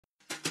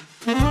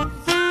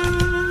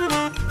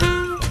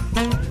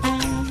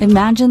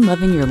Imagine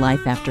living your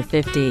life after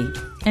 50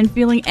 and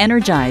feeling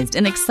energized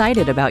and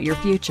excited about your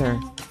future.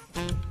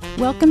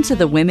 Welcome to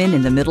the Women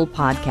in the Middle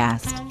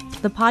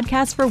podcast, the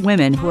podcast for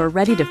women who are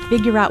ready to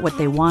figure out what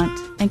they want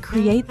and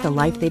create the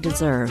life they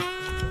deserve.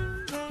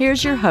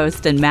 Here's your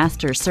host and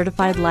master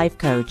certified life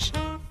coach,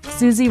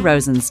 Susie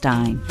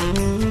Rosenstein.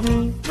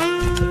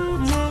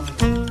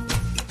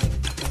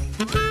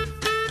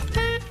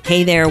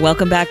 Hey there,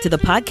 welcome back to the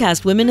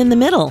podcast, Women in the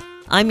Middle.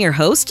 I'm your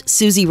host,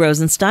 Susie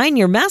Rosenstein,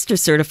 your master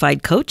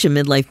certified coach and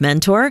midlife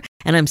mentor,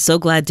 and I'm so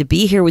glad to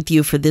be here with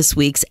you for this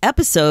week's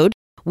episode,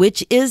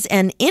 which is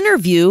an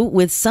interview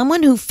with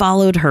someone who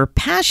followed her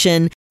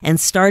passion and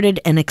started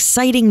an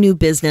exciting new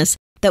business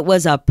that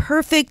was a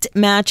perfect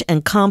match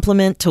and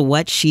complement to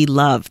what she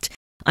loved.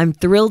 I'm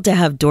thrilled to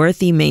have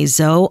Dorothy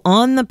Mazeau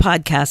on the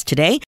podcast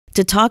today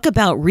to talk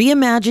about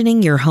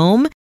reimagining your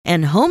home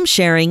and home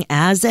sharing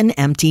as an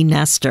empty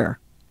nester.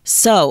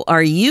 So,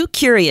 are you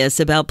curious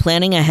about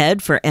planning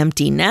ahead for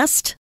empty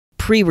nest,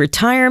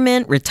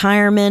 pre-retirement,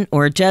 retirement,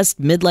 or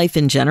just midlife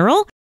in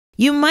general?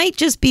 You might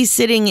just be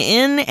sitting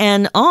in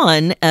and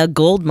on a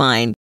gold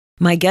mine.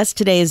 My guest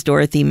today is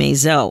Dorothy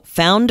Mazeau,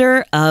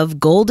 founder of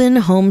Golden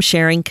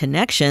HomeSharing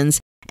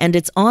Connections and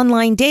its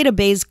online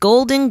database,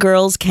 Golden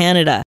Girls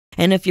Canada.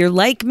 And if you're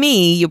like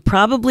me, you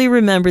probably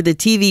remember the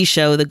TV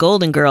show, The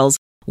Golden Girls.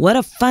 What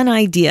a fun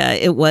idea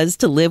it was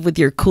to live with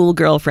your cool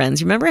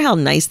girlfriends. Remember how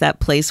nice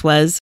that place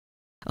was?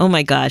 Oh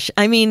my gosh.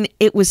 I mean,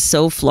 it was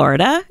so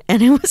Florida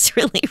and it was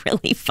really,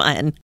 really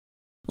fun.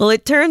 Well,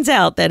 it turns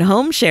out that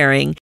home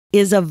sharing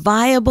is a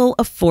viable,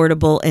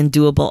 affordable, and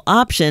doable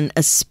option,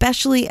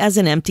 especially as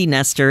an empty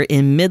nester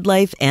in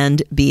midlife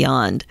and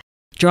beyond.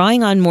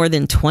 Drawing on more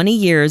than 20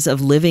 years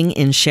of living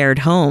in shared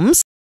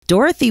homes,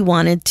 Dorothy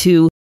wanted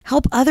to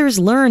help others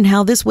learn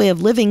how this way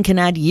of living can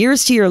add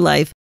years to your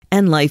life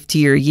and life to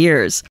your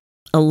years.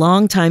 A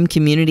longtime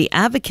community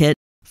advocate,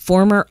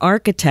 former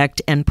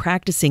architect, and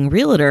practicing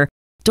realtor,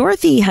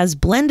 Dorothy has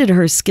blended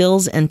her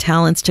skills and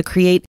talents to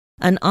create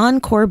an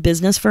encore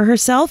business for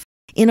herself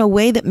in a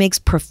way that makes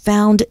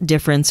profound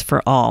difference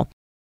for all.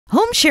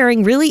 Home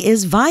sharing really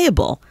is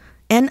viable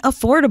and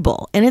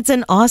affordable, and it's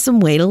an awesome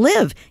way to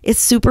live. It's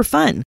super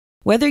fun.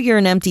 Whether you're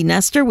an empty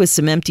nester with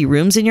some empty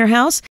rooms in your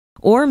house,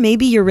 or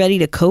maybe you're ready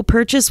to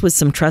co-purchase with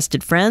some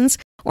trusted friends,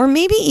 or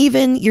maybe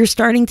even you're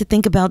starting to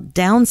think about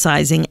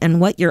downsizing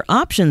and what your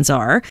options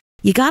are,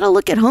 you got to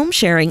look at home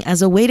sharing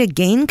as a way to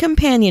gain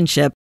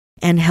companionship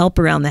and help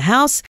around the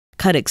house,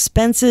 cut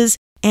expenses,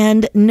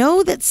 and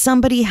know that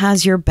somebody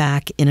has your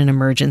back in an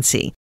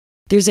emergency.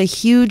 There's a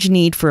huge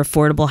need for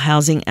affordable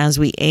housing as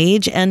we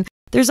age, and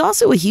there's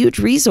also a huge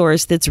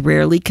resource that's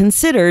rarely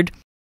considered,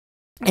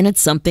 and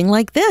it's something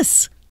like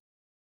this.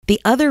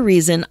 The other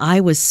reason I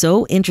was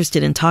so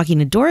interested in talking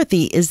to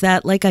Dorothy is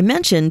that, like I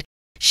mentioned,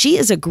 she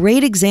is a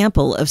great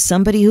example of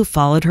somebody who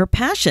followed her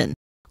passion.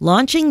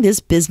 Launching this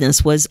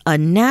business was a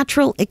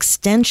natural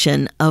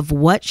extension of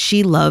what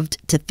she loved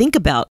to think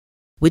about,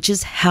 which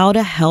is how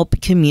to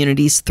help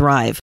communities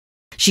thrive.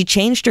 She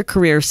changed her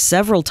career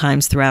several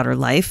times throughout her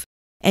life,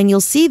 and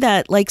you'll see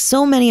that, like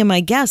so many of my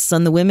guests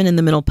on the Women in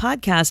the Middle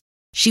podcast,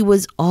 she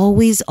was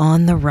always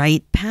on the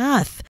right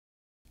path.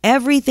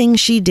 Everything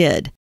she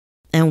did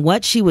and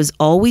what she was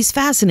always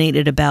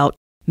fascinated about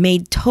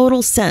made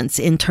total sense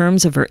in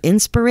terms of her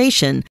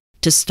inspiration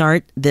to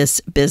start this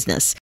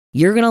business.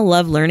 You're going to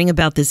love learning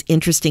about this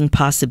interesting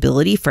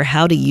possibility for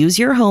how to use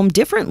your home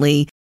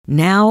differently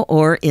now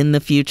or in the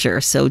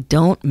future. So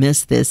don't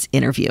miss this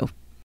interview.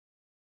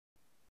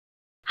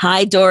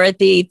 Hi,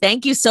 Dorothy.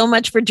 Thank you so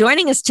much for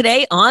joining us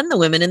today on the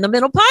Women in the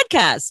Middle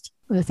podcast.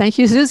 Well, thank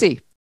you,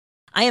 Susie.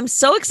 I am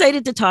so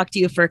excited to talk to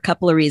you for a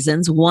couple of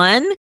reasons.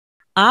 One,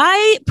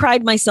 I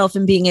pride myself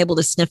in being able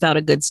to sniff out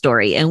a good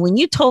story. And when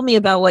you told me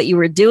about what you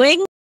were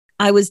doing,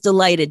 I was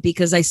delighted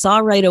because I saw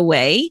right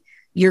away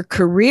your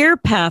career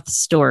path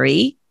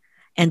story,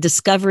 and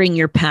discovering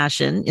your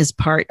passion is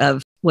part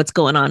of what's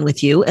going on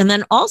with you. And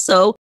then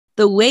also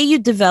the way you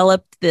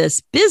developed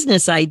this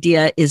business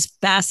idea is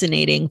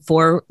fascinating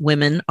for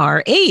women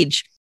our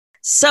age.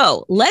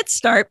 So let's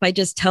start by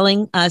just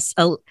telling us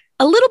a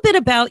little bit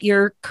about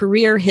your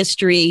career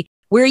history,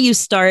 where you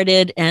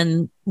started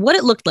and what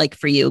it looked like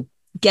for you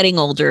getting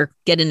older,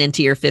 getting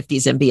into your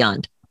 50s and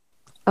beyond.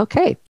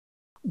 Okay.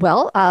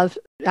 Well,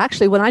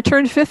 actually, when I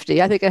turned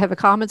 50, I think I have a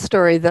common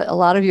story that a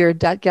lot of your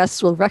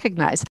guests will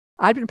recognize.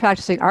 I've been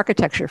practicing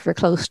architecture for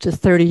close to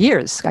 30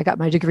 years. I got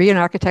my degree in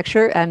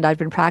architecture and I've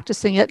been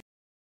practicing it.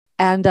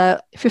 And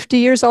 50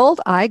 years old,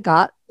 I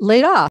got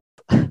laid off.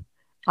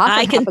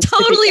 I can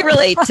totally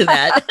relate to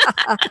that.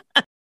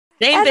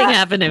 Same thing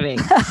happened to me.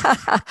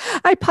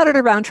 I puttered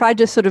around, tried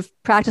to sort of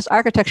practice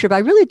architecture, but I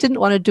really didn't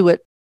want to do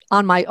it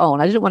on my own.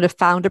 I didn't want to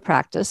found a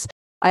practice.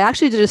 I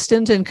actually did a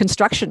stint in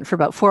construction for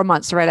about 4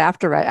 months right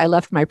after I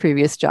left my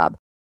previous job.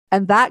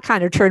 And that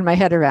kind of turned my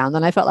head around.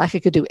 And I felt like I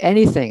could do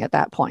anything at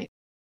that point.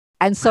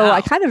 And so I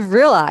kind of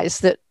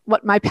realized that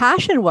what my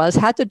passion was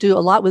had to do a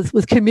lot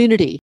with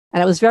community.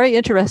 And I was very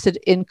interested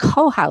in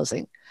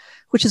co-housing,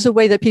 which is a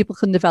way that people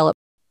can develop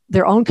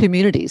their own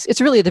communities. It's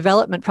really a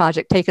development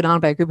project taken on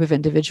by a group of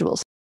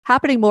individuals.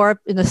 happening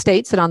more in the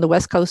States and on the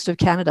west coast of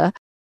Canada.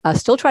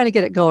 Still trying to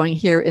get it going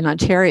here in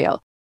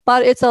Ontario.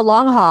 But it's a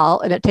long haul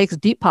and it takes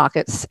deep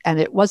pockets, and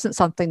it wasn't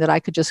something that I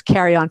could just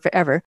carry on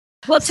forever.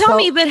 Well, tell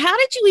me, but how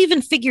did you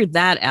even figure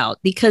that out?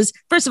 Because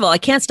first of all, I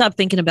can't stop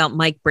thinking about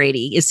Mike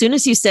Brady. As soon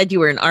as you said you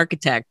were an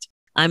architect,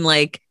 I'm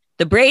like,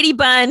 the Brady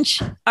Bunch,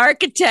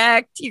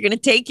 architect, you're going to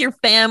take your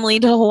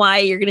family to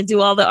Hawaii. You're going to do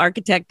all the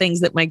architect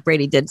things that Mike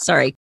Brady did.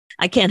 Sorry,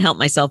 I can't help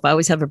myself. I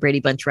always have a Brady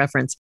Bunch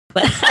reference.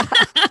 But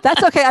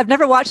that's okay. I've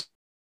never watched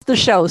the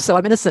show, so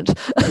I'm innocent.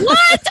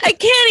 What? I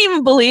can't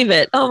even believe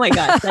it. Oh my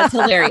gosh, that's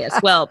hilarious.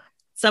 Well,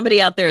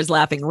 somebody out there is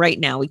laughing right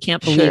now. We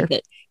can't believe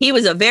it. He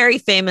was a very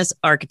famous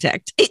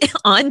architect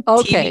on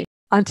TV.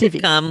 On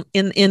TV.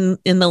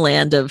 In the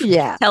land of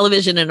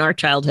television in our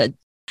childhood.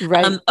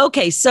 Right.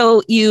 Okay,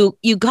 so you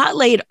got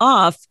laid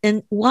off,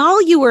 and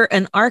while you were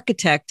an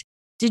architect,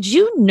 did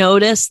you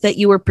notice that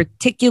you were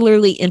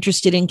particularly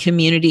interested in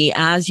community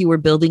as you were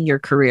building your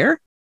career?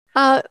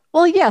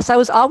 Well, yes, I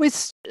was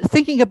always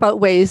thinking about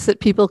ways that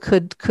people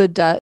could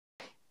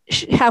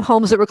have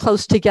homes that were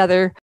close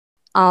together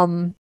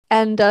and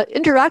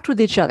interact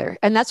with each other.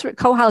 And that's where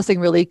co-housing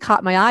really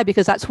caught my eye,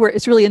 because that's where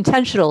it's really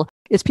intentional.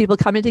 It's people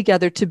coming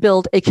together to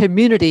build a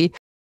community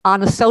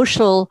on a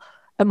social,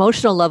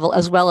 emotional level,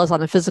 as well as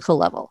on a physical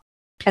level.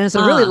 And it's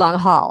a really long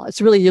haul.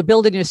 It's really, you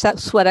build in your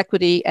sweat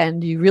equity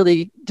and you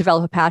really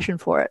develop a passion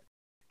for it.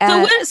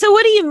 So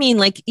what do you mean?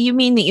 Like, you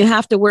mean that you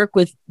have to work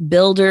with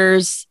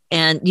builders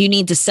and you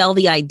need to sell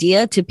the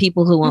idea to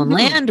people who own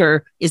land,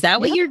 or is that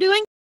what you're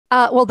doing?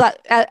 Well, that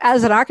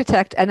as an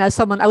architect and as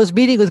someone, I was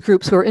meeting with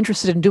groups who are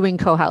interested in doing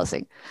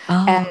co-housing.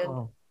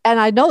 And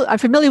I'm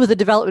familiar with the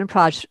development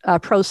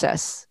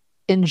process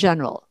in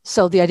general.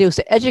 So the idea was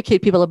to educate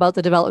people about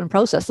the development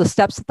process, the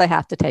steps that they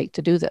have to take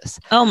to do this.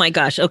 Oh my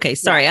gosh. Okay.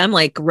 Sorry. I'm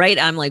like,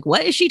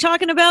 what is she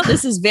talking about?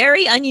 This is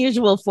very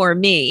unusual for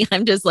me.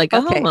 I'm just like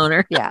a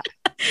homeowner. Yeah.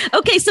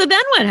 Okay. So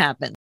then what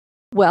happened?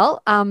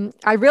 Well,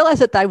 I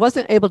realized that I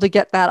wasn't able to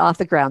get that off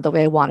the ground the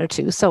way I wanted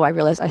to. So I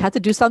realized I had to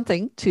do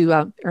something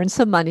to earn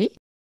some money.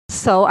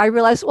 So I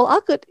realized, well,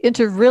 I'll get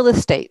into real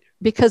estate,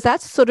 because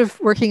that's sort of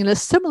working in a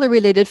similar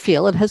related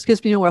field. It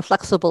gives me a more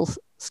flexible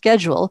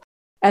schedule.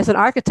 As an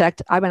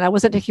architect, I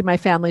wasn't taking my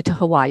family to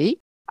Hawaii.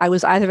 I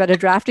was either at a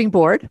drafting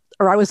board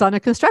or I was on a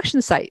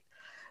construction site.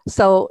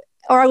 Or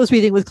I was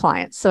meeting with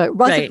clients. So it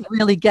wasn't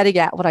really getting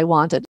at what I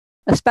wanted,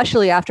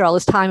 especially after all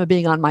this time of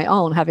being on my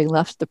own, having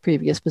left the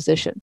previous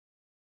position.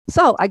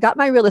 So I got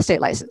my real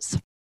estate license.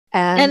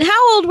 And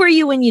how old were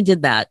you when you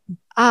did that?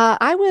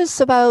 I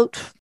was about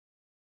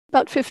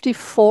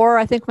 54,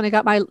 I think, when I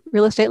got my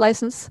real estate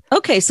license.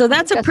 Okay, so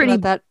that's a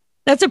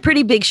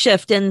pretty big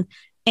shift. And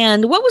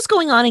what was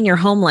going on in your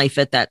home life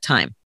at that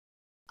time?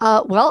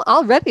 Well,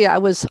 already I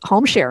was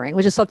home sharing,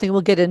 which is something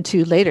we'll get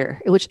into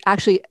later, which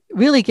actually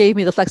really gave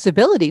me the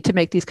flexibility to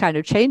make these kind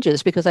of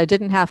changes, because I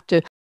didn't have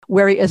to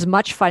worry as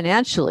much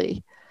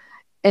financially.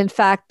 In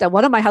fact,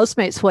 one of my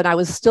housemates, when I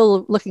was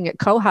still looking at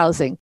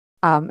co-housing,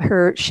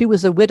 she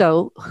was a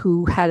widow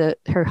who had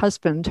her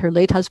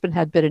late husband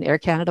had been an Air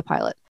Canada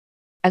pilot.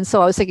 And so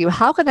I was thinking,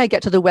 how can I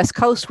get to the West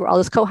Coast where all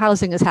this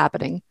co-housing is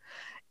happening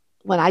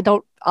when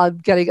I'm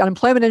getting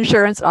unemployment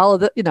insurance, all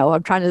of the,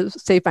 I'm trying to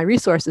save my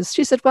resources.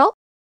 She said, well,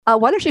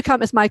 why don't you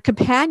come as my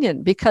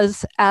companion?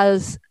 Because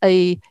as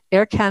a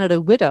Air Canada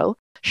widow,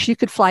 she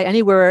could fly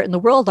anywhere in the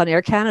world on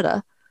Air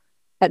Canada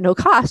at no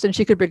cost, and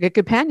she could bring a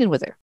companion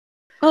with her.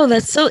 Oh,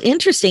 that's so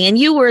interesting. And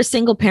you were a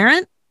single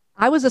parent?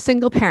 I was a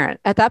single parent.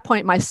 At that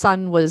point, my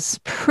son was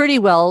pretty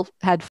well,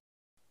 had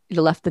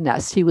left the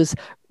nest. He was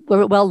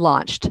well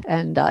launched,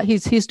 and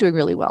he's doing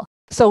really well.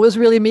 So it was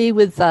really me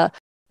with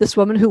this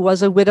woman who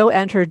was a widow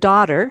and her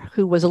daughter,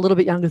 who was a little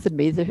bit younger than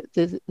me.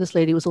 This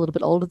lady was a little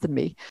bit older than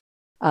me.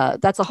 I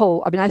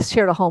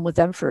shared a home with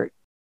them for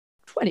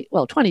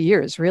 20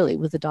 years, really,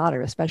 with the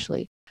daughter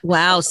especially.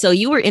 Wow. So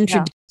you were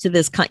introduced to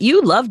this,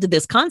 you loved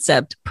this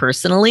concept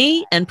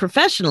personally and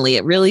professionally.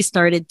 It really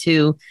started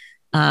to,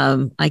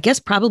 I guess,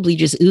 probably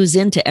just ooze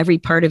into every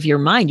part of your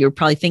mind. You were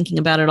probably thinking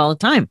about it all the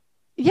time.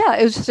 Yeah,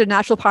 it was just a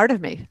natural part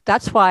of me.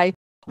 That's why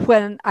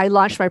when I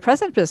launched my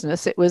present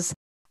business, it was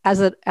as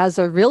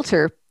a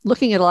realtor,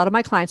 looking at a lot of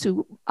my clients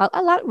who,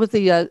 a lot with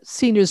the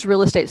seniors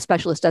real estate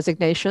specialist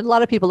designation, a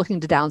lot of people looking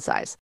to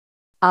downsize.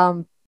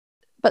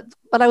 But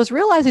I was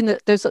realizing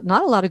that there's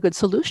not a lot of good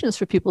solutions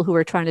for people who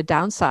are trying to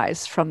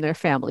downsize from their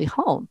family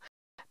home.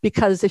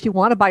 Because if you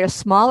want to buy a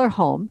smaller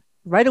home,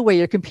 right away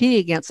you're competing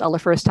against all the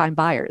first-time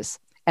buyers.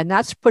 And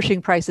that's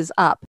pushing prices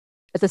up.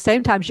 At the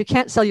same time, you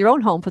can't sell your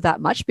own home for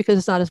that much because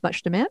there's not as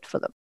much demand for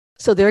them.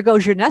 So there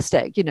goes your nest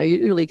egg. You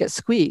really get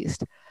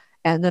squeezed.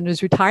 And then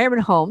there's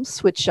retirement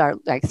homes, which are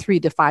like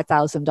 $3,000 to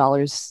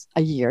 $5,000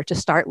 a year to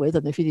start with.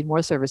 And if you need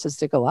more services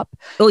to go up.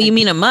 Oh, you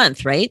mean a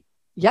month, right?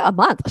 Yeah, a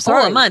month.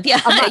 Sorry. Oh, a month. Yeah,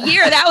 a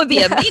year. That would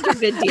be a major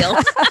good deal.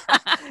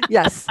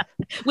 Yes.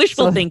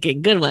 Wishful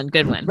thinking. Good one.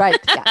 Good one. Right.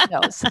 Yeah. No,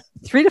 it's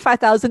 $3,000 to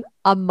 $5,000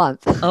 a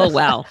month. Oh,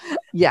 wow.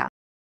 Yeah.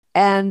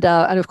 And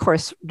of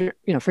course,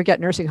 forget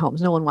nursing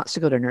homes. No one wants to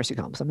go to nursing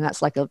homes. I mean,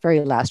 that's like a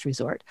very last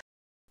resort.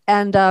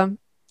 And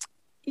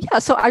yeah,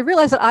 so I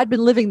realized that I'd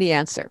been living the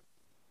answer,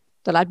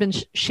 that I'd been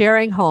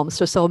sharing homes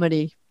for so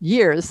many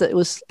years that it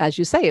was, as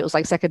you say, it was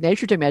like second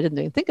nature to me. I didn't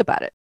even think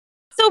about it.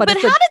 So, but how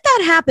did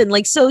that happen?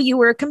 Like, so you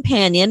were a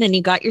companion and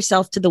you got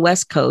yourself to the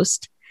West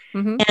Coast.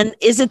 Mm-hmm. And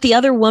is it the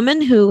other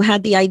woman who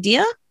had the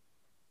idea?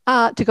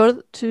 To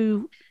go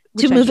to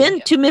move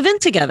in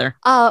together.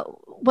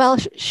 Well,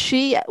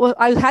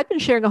 I had been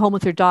sharing a home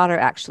with her daughter,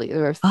 actually.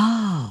 There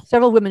were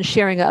several women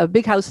sharing a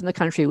big house in the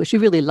country, which she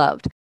really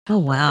loved. Oh,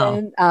 wow.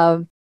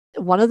 And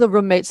one of the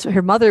roommates,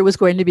 her mother was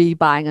going to be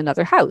buying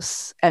another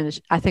house. And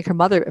I think her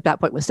mother at that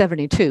point was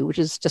 72, which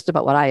is just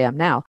about what I am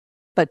now.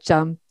 But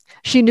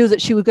she knew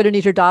that she was going to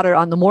need her daughter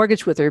on the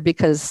mortgage with her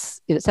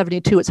because at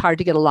 72, it's hard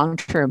to get a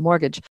long-term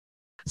mortgage.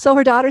 So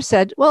her daughter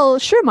said, well,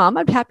 sure, Mom,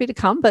 I'm happy to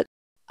come, but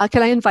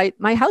can I invite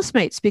my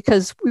housemates?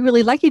 Because we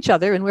really like each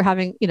other and we're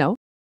having,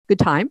 good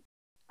time.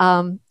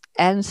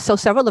 And so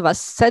several of us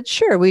said,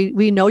 sure,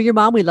 we know your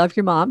mom. We love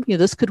your mom.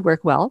 This could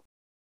work well.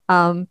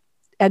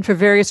 And for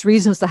various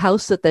reasons, the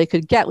house that they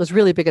could get was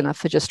really big enough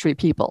for just 3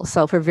 people.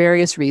 So for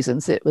various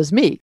reasons, it was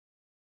me.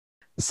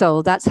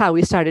 So that's how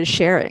we started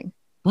sharing.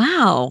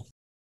 Wow.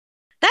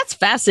 That's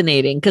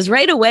fascinating. Because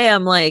right away,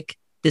 I'm like,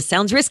 this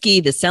sounds risky.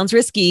 This sounds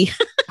risky.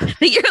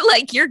 You're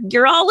like,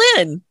 you're all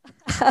in.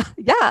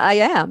 Yeah, I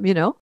am,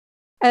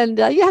 and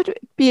you have to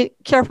be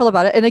careful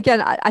about it. And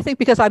again, I think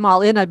because I'm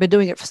all in, I've been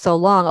doing it for so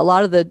long, a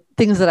lot of the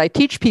things that I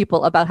teach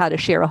people about how to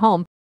share a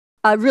home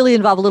really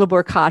involve a little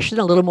more caution,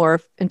 a little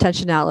more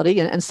intentionality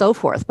and so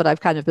forth. But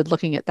I've kind of been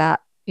looking at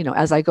that,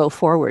 as I go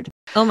forward.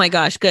 Oh my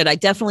gosh, good. I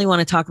definitely want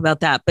to talk about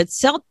that. But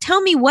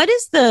tell me, what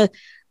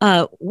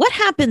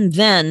happened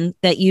then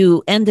that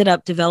you ended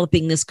up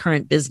developing this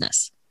current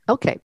business?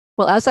 Okay.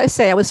 Well, as I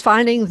say, I was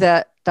finding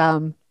that,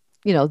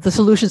 the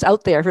solutions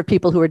out there for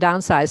people who are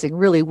downsizing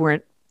really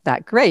weren't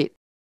that great.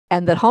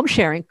 And that home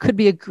sharing could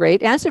be a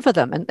great answer for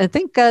them. And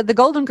think the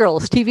Golden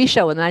Girls TV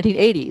show in the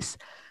 1980s.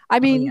 I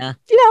mean,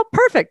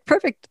 perfect.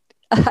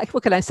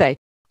 What can I say?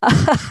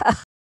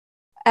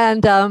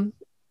 And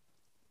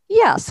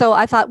so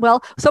I thought,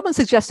 well, someone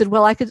suggested,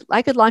 well, I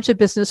could launch a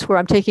business where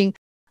I'm taking,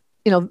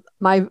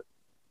 my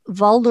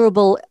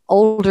vulnerable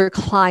older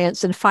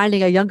clients and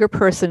finding a younger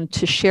person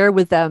to share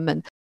with them.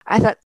 And I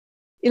thought,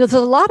 there's a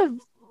lot of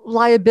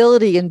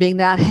liability in being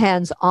that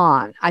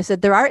hands-on. I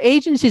said, there are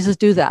agencies that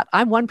do that.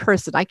 I'm one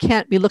person. I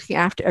can't be looking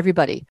after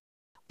everybody.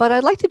 But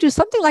I'd like to do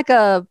something like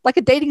a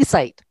dating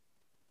site,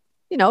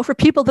 for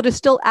people that are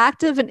still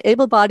active and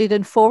able-bodied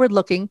and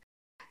forward-looking,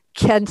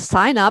 can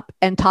sign up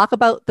and talk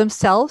about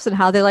themselves and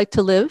how they like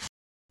to live.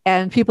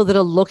 And people that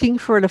are looking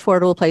for an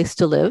affordable place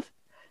to live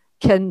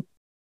can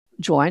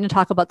join and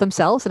talk about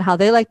themselves and how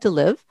they like to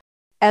live.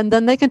 And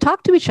then they can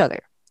talk to each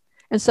other.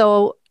 And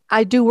so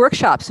I do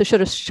workshops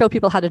to show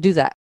people how to do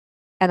that.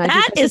 And I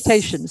do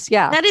presentations.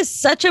 That is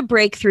such a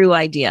breakthrough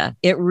idea.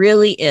 It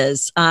really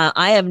is.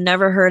 I have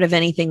never heard of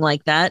anything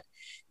like that.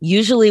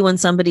 Usually when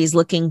somebody's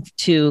looking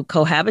to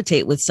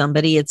cohabitate with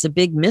somebody, it's a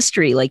big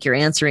mystery. Like you're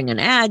answering an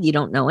ad. You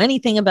don't know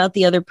anything about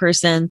the other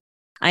person.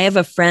 I have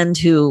a friend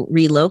who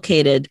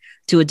relocated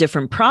to a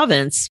different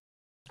province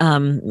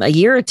a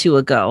year or 2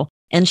 ago.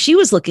 And she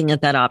was looking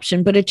at that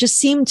option, but it just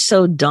seemed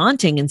so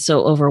daunting and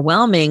so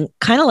overwhelming,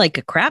 kind of like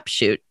a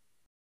crapshoot.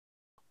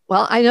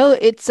 Well, I know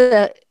it's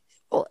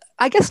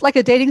I guess like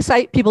a dating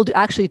site, people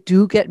actually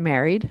do get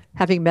married,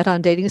 having met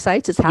on dating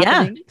sites. It's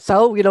happening. Yeah.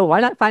 So,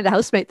 why not find a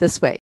housemate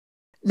this way?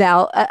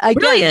 Now, again,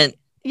 brilliant.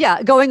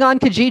 Yeah, going on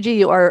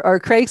Kijiji or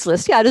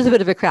Craigslist, it is a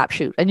bit of a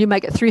crapshoot. And you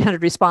might get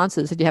 300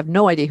 responses and you have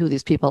no idea who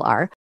these people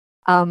are.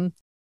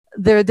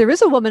 There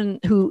is a woman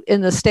who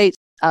in the States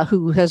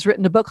who has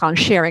written a book on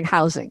sharing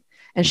housing.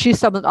 And she's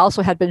someone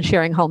also had been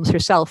sharing homes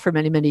herself for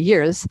many, many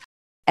years.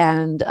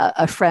 And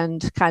a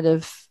friend kind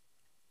of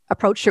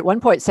approached her at one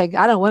point saying,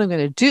 I don't know what I'm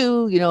going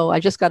to do. I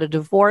just got a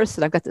divorce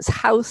and I've got this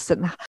house.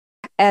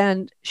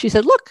 And she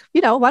said, look,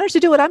 why don't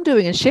you do what I'm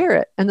doing and share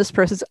it? And this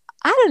person said,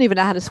 I don't even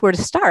know where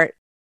to start.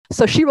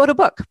 So she wrote a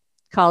book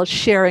called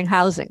Sharing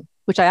Housing,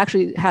 which I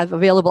actually have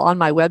available on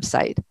my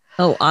website.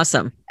 Oh,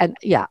 awesome. And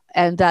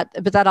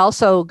that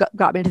also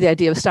got me into the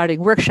idea of starting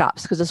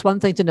workshops, because it's one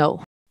thing to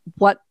know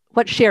what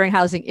sharing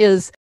housing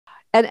is.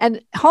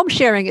 And home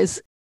sharing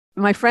is,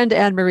 my friend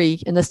Anne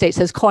Marie in the States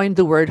has coined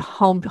the word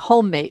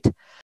homemate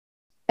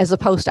as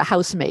opposed to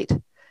housemate.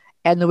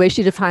 And the way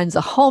she defines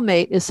a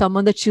homemate is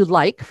someone that you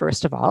like,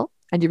 first of all,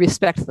 and you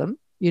respect them.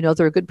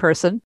 They're a good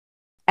person.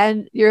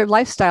 And your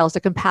lifestyles are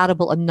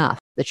compatible enough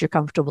that you're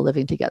comfortable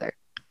living together.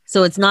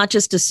 So it's not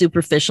just a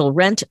superficial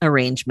rent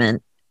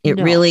arrangement. It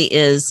really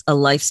is a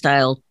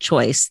lifestyle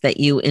choice that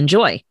you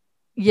enjoy.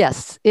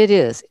 Yes, it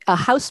is. A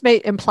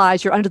housemate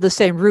implies you're under the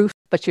same roof,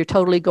 but you're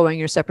totally going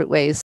your separate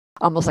ways,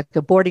 almost like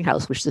a boarding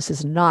house, which this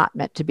is not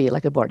meant to be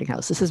like a boarding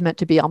house. This is meant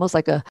to be almost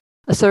like a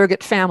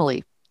surrogate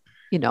family,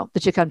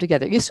 that you come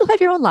together. You still have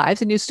your own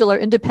lives and you still are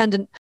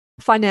independent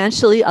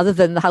financially other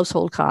than the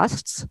household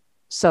costs.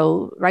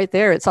 So right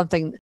there, it's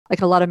something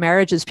like a lot of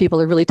marriages, people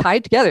are really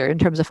tied together in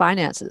terms of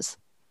finances.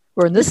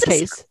 Or in this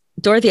case,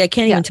 Dorothy, I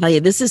can't even tell you,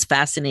 this is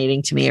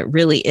fascinating to me. It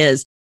really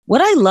is.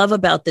 What I love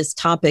about this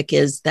topic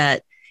is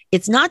that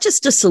it's not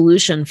just a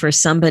solution for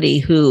somebody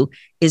who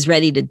is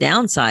ready to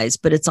downsize,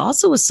 but it's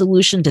also a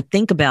solution to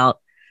think about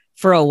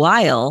for a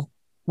while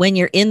when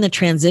you're in the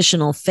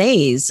transitional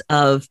phase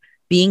of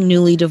being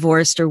newly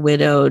divorced or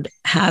widowed,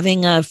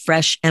 having a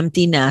fresh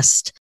empty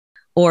nest,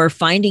 or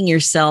finding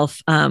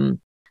yourself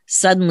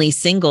suddenly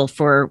single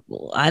for,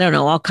 I don't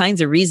know, all kinds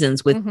of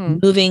reasons with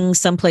moving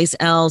someplace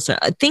else.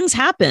 Things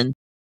happen.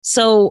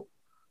 So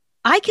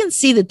I can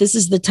see that this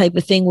is the type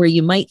of thing where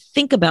you might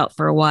think about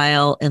for a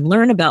while and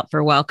learn about for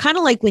a while, kind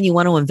of like when you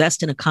want to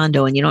invest in a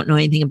condo and you don't know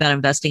anything about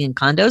investing in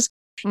condos.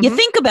 You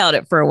think about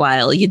it for a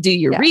while, you do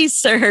your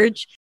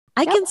research.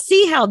 I can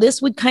see how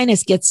this would kind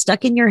of get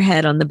stuck in your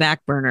head on the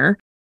back burner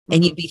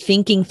and you'd be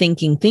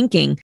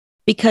thinking,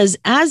 because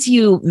as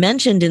you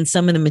mentioned in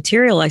some of the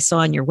material I saw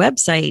on your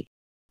website,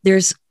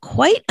 there's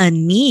quite a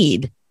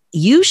need.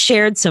 You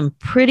shared some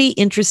pretty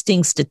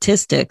interesting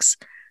statistics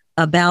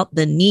about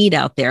the need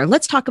out there.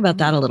 Let's talk about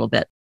that a little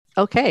bit.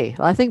 Okay.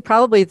 Well, I think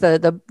probably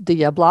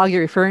the blog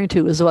you're referring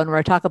to is the one where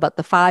I talk about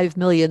the 5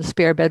 million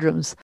spare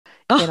bedrooms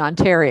in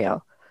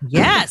Ontario.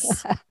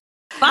 Yes.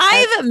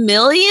 5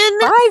 million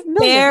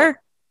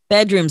spare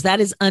bedrooms.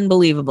 That is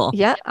unbelievable.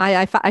 Yeah.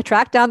 I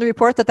tracked down the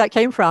report that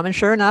came from, and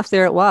sure enough,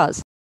 there it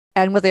was.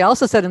 And what they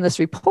also said in this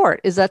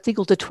report is that's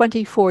equal to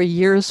 24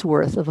 years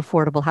worth of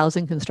affordable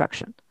housing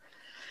construction.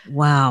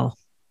 Wow.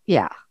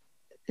 Yeah.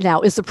 Now,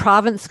 is the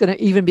province going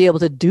to even be able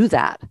to do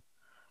that?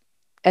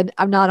 And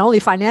I'm not only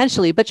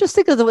financially, but just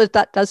think of what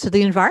that does to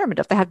the environment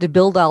if they have to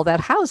build all that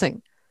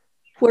housing.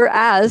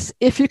 Whereas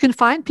if you can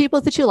find people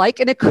that you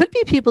like, and it could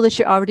be people that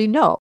you already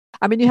know.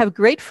 I mean, you have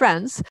great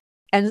friends,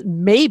 and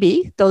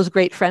maybe those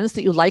great friends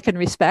that you like and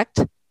respect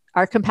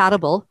are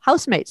compatible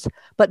housemates,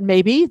 but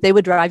maybe they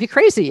would drive you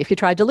crazy if you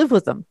tried to live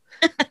with them.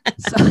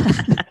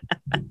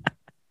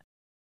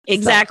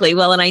 Exactly.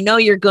 Well, and I know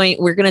we're going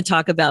to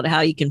talk about how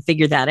you can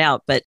figure that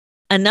out. But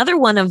another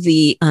one of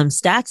the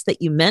stats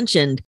that you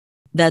mentioned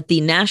that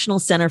the National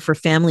Center for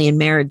Family and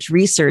Marriage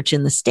Research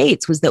in the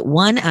States was that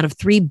 1 out of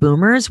 3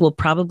 boomers will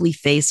probably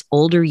face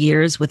older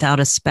years without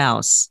a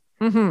spouse.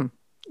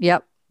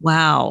 Yep.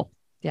 Wow.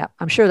 Yeah.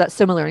 I'm sure that's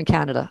similar in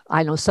Canada.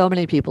 I know so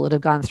many people that have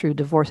gone through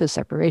divorces,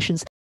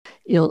 separations,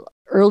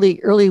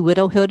 early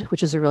widowhood,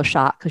 which is a real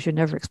shock because you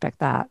never expect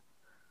that.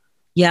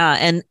 Yeah.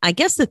 And I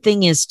guess the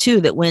thing is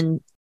too, that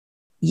when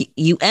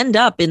you end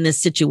up in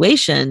this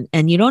situation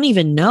and you don't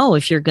even know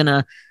if you're going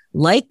to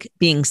like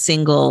being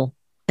single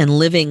and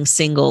living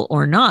single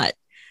or not.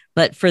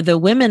 But for the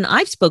women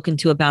I've spoken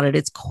to about it,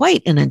 it's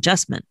quite an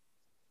adjustment.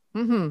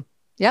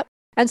 Yep.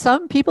 And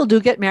some people do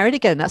get married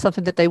again. That's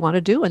something that they want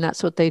to do, and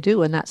that's what they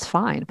do, and that's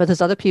fine. But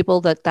there's other people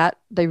that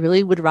they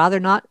really would rather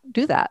not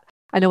do that.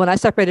 I know when I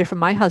separated from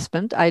my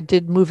husband, I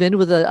did move in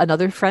with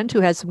another friend who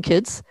had some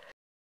kids.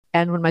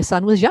 And when my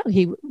son was young,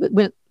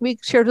 we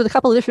shared with a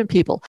couple of different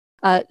people.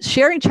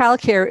 Sharing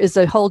childcare is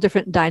a whole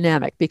different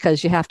dynamic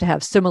because you have to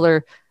have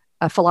similar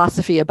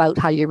philosophy about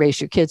how you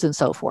raise your kids and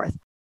so forth.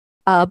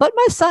 But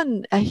my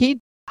son, he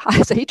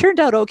turned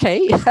out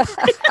okay.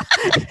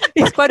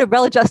 He's quite a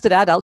well-adjusted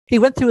adult. He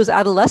went through his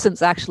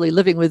adolescence actually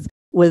living with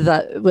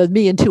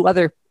me and 2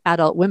 other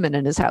adult women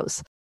in his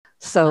house.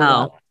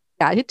 So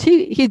yeah,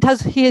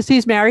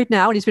 he's married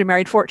now, and he's been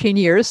married 14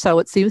 years. So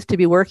it seems to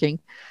be working.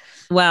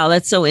 Wow,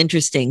 that's so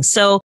interesting.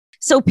 So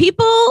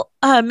people,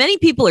 many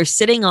people are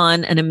sitting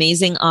on an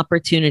amazing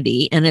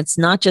opportunity, and it's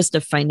not just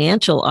a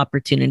financial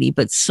opportunity,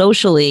 but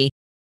socially,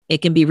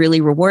 it can be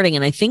really rewarding.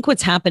 And I think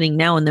what's happening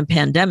now in the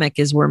pandemic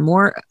is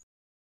we're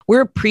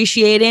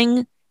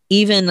appreciating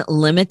even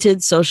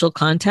limited social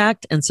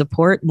contact and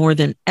support more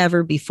than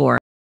ever before,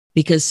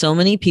 because so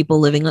many people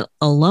living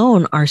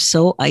alone are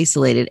so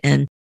isolated,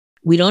 and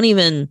we don't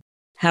even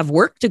have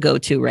work to go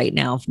to right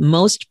now.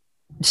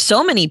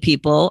 So many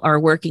people are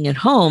working at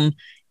home,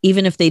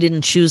 even if they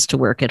didn't choose to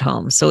work at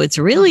home. So it's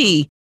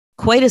really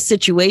quite a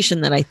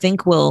situation that I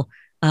think will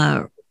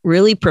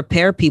really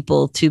prepare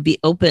people to be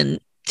open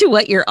to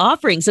what you're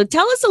offering. So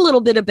tell us a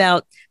little bit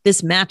about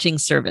this matching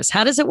service.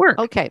 How does it work?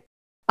 Okay.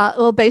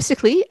 Well,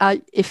 basically,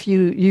 if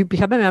you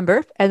become a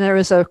member, and there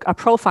is a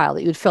profile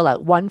that you'd fill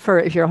out, one for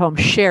if you're a home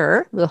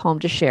sharer with a home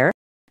to share,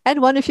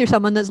 and one if you're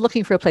someone that's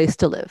looking for a place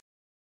to live.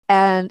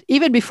 And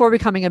even before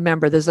becoming a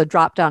member, there's a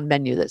drop-down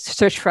menu that's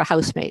search for a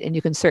housemate, and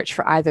you can search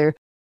for either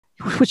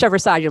whichever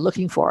side you're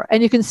looking for.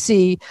 And you can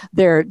see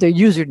their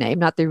username,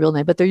 not their real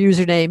name, but their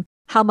username,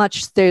 how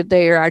much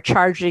they are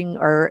charging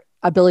or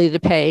ability to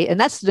pay. And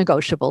that's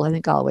negotiable, I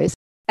think, always.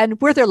 And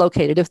where they're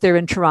located, if they're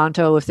in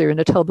Toronto, if they're in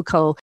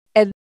Etobicoke.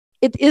 And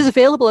it is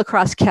available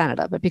across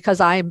Canada, but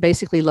because I'm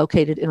basically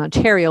located in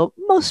Ontario,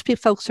 most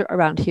folks are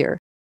around here.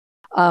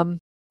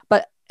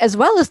 But as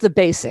well as the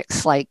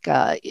basics, like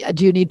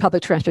do you need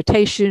public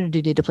transportation? Do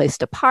you need a place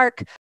to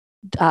park?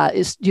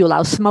 Do you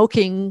allow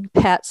smoking,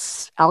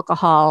 pets,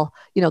 alcohol?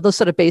 Those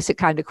sort of basic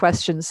kind of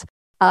questions.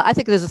 I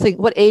think there's a thing,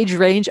 what age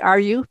range are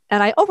you?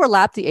 And I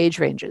overlap the age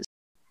ranges.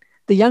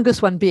 The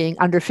youngest one being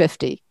under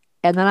 50.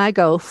 And then I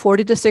go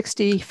 40 to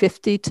 60,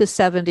 50 to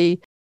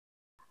 70,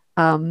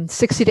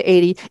 60 to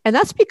 80. And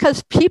that's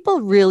because people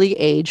really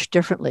age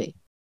differently.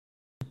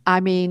 I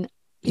mean,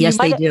 Yes,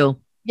 they do.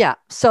 Yeah.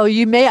 So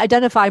you may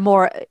identify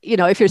more,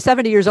 if you're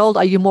 70 years old,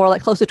 are you more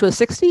like closer to a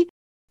 60?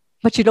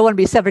 But you don't want to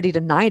be 70 to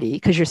 90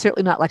 because you're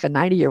certainly not like a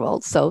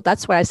 90-year-old. So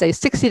that's why I say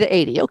 60 to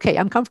 80. Okay,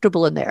 I'm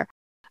comfortable in there.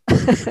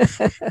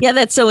 Yeah,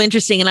 that's so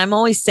interesting. And I'm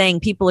always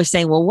saying, people are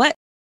saying, well,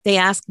 they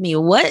ask me,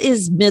 what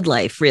is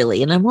midlife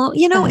really? And I'm, well,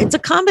 it's a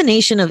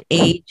combination of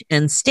age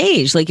and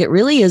stage. Like it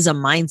really is a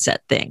mindset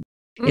thing.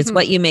 Mm-hmm. It's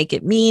what you make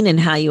it mean and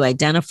how you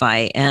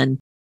identify. And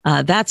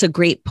that's a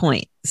great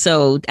point.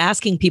 So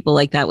asking people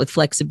like that with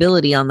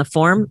flexibility on the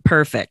form,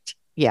 perfect.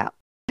 Yeah.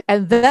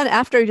 And then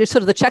after you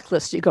sort of the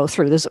checklist you go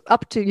through,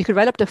 you could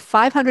write up to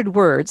 500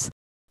 words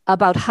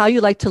about how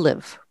you like to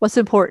live. What's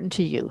important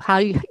to you?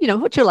 How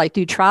what you like.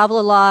 Do you travel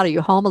a lot? Are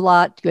you home a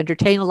lot? Do you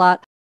entertain a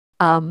lot?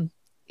 And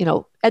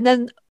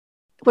then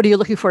what are you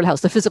looking for in a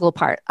house? The physical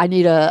part. I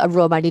need a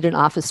room. I need an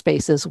office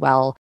space as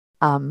well.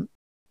 And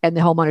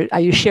the homeowner,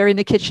 are you sharing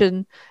the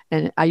kitchen?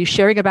 And are you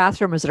sharing a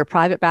bathroom? Is it a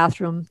private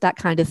bathroom? That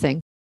kind of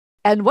thing.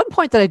 And one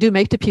point that I do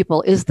make to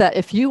people is that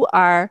if you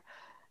are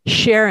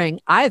sharing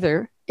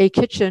either a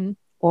kitchen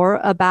or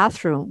a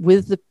bathroom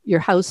with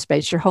your house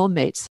space, your home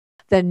mates,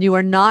 then you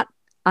are not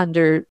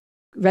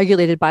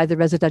regulated by the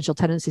Residential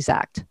Tenancies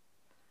Act,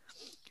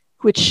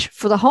 which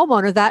for the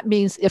homeowner, that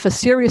means if a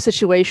serious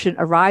situation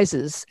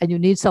arises and you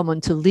need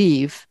someone to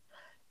leave,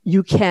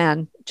 you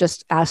can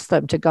just ask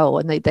them to go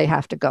and they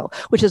have to go,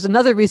 which is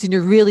another reason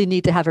you really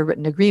need to have a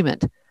written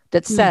agreement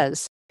that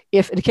says,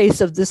 if in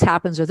case of this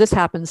happens or this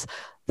happens,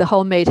 the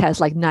homemate has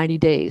like 90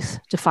 days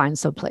to find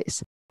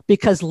someplace.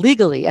 Because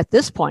legally at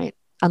this point,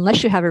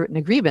 unless you have a written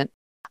agreement,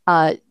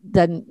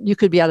 then you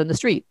could be out on the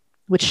street,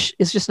 which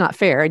is just not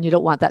fair. And you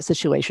don't want that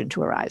situation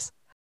to arise.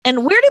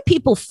 And where do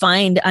people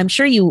find, I'm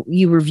sure you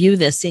review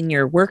this in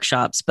your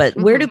workshops, but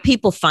where do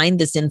people find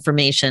this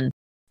information?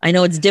 I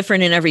know it's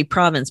different in every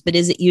province, but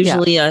is it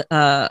usually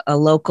a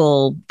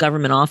local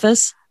government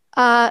office?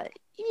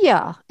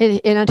 Yeah.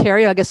 In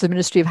Ontario, I guess the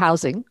Ministry of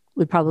Housing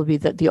would probably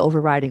be the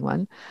overriding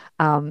one.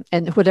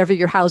 And whatever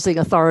your housing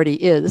authority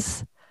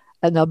is,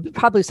 and there'll be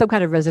probably some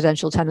kind of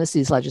residential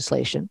tenancies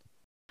legislation.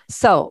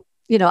 So,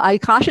 I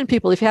caution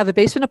people, if you have a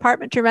basement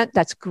apartment to rent,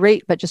 that's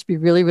great, but just be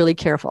really, really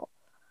careful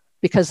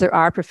because there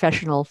are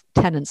professional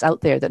tenants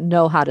out there that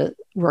know how to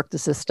work the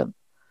system.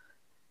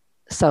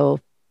 So,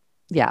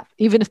 yeah,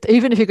 even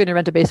if you're going to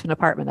rent a basement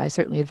apartment, I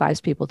certainly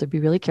advise people to be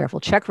really careful.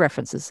 Check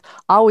references.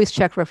 Always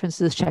check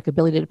references, check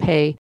ability to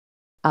pay,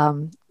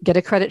 get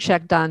a credit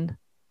check done.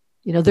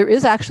 There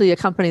is actually a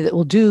company that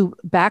will do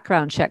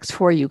background checks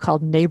for you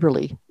called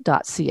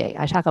neighborly.ca.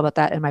 I talk about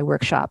that in my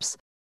workshops.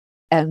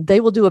 And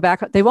they will do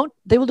they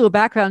will do a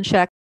background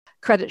check,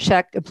 credit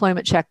check,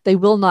 employment check. They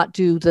will not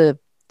do the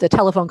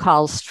telephone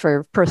calls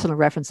for personal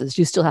references.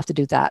 You still have to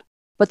do that.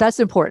 But that's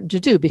important to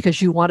do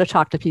because you want to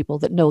talk to people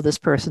that know this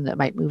person that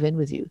might move in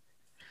with you.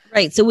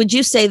 Right. So would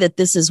you say that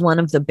this is one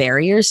of the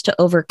barriers to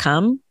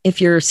overcome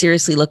if you're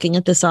seriously looking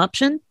at this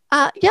option?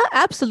 Yeah,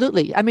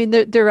 absolutely. I mean,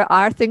 there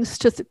are things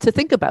to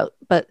think about,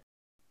 but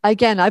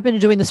again, I've been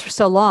doing this for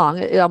so long,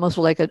 it almost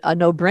like a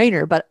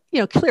no-brainer, but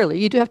clearly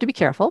you do have to be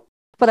careful.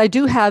 But I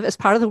do have, as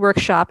part of the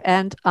workshop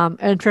and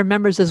for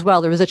members as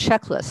well, there was a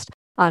checklist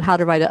on how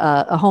to write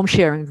a home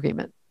sharing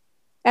agreement.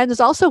 And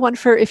there's also one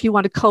for if you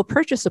want to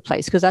co-purchase a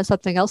place, because that's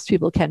something else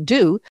people can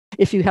do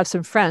if you have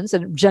some friends,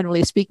 and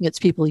generally speaking, it's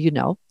people you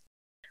know.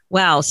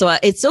 Wow. So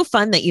it's so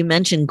fun that you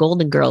mentioned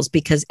Golden Girls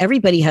because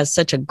everybody has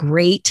such a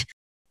great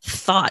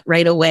thought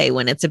right away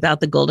when it's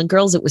about the Golden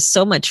Girls. It was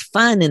so much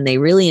fun and they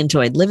really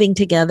enjoyed living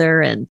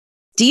together. And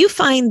do you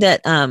find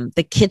that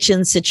the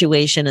kitchen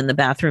situation and the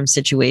bathroom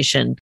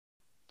situation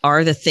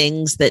are the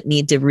things that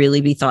need to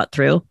really be thought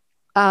through?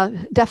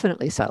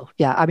 Definitely so.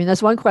 Yeah. I mean,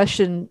 that's one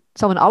question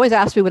someone always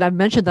asks me when I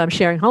mentioned that I'm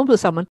sharing homes with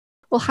someone.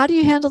 Well, how do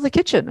you handle the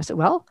kitchen? I said,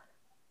 well,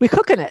 we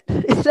cook in it.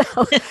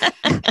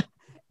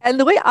 And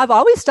the way I've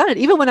always done it,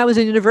 even when I was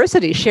in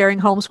university, sharing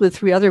homes with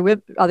 3 other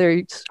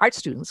art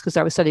students, because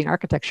I was studying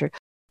architecture,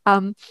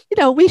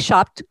 we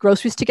shopped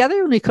groceries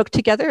together and we cooked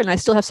together. And I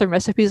still have some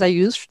recipes I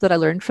used that I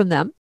learned from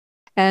them.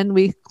 And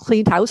we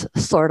cleaned house,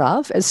 sort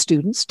of, as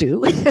students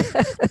do.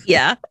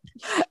 Yeah.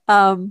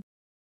 And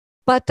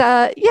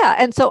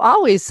so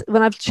always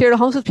when I've shared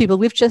homes with people,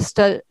 we've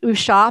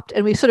shopped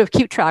and we sort of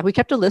keep track. We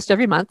kept a list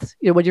every month.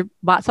 When you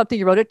bought something,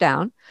 you wrote it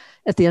down.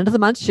 At the end of the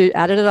month, you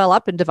added it all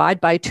up and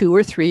divide by 2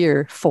 or 3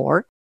 or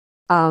 4,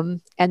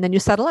 and then you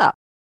settle up.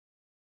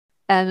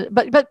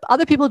 But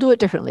other people do it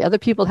differently. Other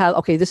people have,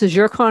 okay, this is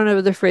your corner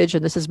of the fridge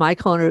and this is my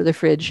corner of the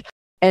fridge,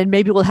 and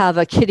maybe we'll have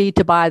a kitty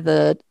to buy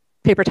the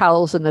paper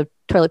towels and the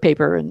toilet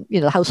paper and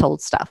the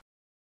household stuff.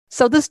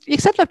 So you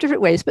set it up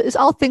different ways, but it's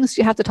all things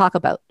you have to talk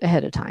about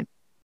ahead of time.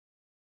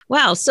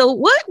 Wow. So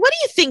what do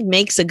you think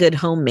makes a good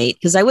homemate?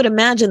 Because I would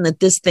imagine that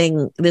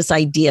this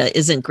idea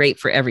isn't great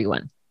for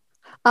everyone.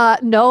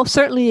 No,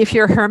 certainly if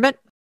you're a hermit,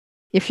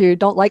 if you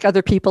don't like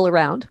other people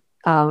around,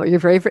 or you're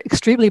very, very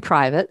extremely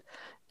private,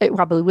 it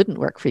probably wouldn't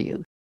work for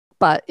you.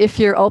 But if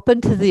you're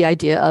open to the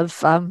idea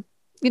of,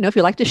 if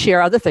you like to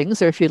share other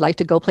things, or if you like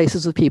to go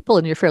places with people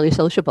and you're fairly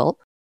sociable,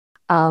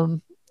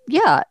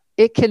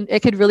 it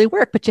can really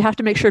work. But you have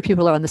to make sure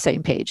people are on the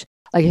same page.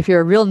 Like if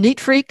you're a real neat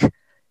freak,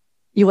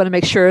 you want to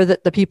make sure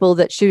that the people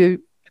that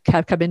you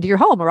have come into your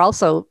home are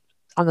also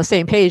on the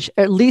same page,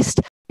 at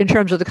least in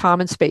terms of the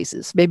common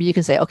spaces. Maybe you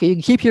can say, okay, you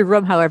can keep your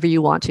room however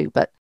you want to,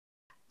 but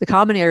the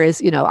common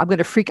areas, I'm going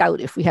to freak out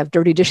if we have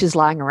dirty dishes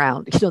lying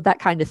around, that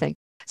kind of thing.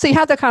 So you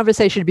have that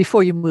conversation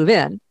before you move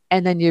in,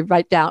 and then you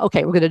write down,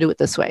 okay, we're going to do it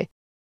this way.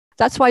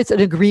 That's why it's an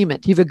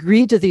agreement. You've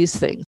agreed to these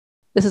things.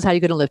 This is how you're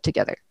going to live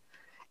together.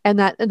 And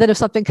then if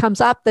something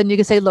comes up, then you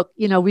can say, look,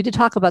 we did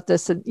talk about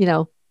this, and,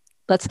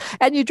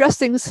 and you address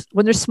things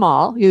when they're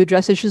small. You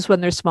address issues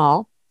when they're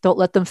small. Don't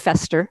let them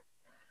fester,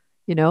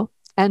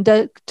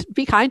 and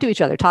be kind to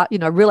each other.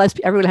 Realize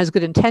everyone has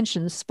good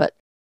intentions, but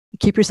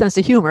keep your sense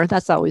of humor.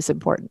 That's always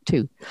important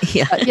too.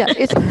 Yeah.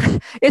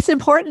 It's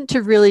important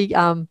to really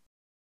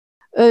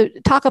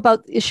talk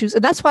about issues.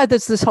 And that's why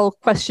there's this whole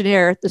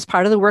questionnaire that's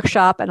part of the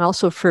workshop, and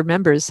also for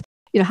members,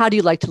 how do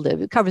you like to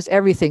live? It covers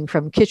everything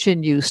from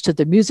kitchen use to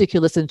the music you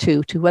listen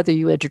to whether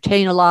you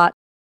entertain a lot,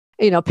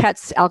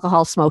 pets,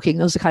 alcohol, smoking.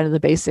 Those are kind of the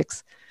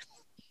basics.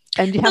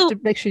 And you have to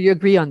make sure you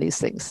agree on these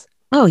things.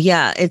 Oh,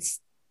 yeah. It's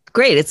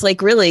great. It's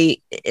like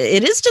really,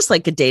 it is just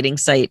like a dating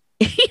site,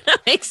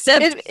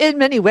 except in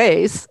many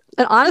ways.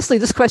 And honestly,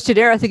 this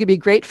questionnaire, I think it'd be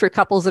great for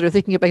couples that are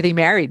thinking about getting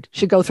married,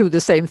 should go through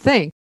the same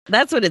thing.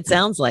 That's what it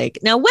sounds like.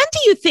 Now, when do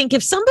you think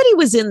if somebody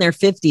was in their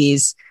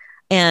 50s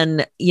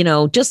and,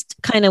 just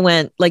kind of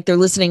went like they're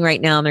listening right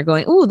now and they're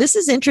going, oh, this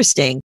is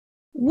interesting.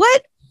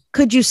 What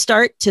could you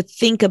start to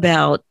think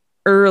about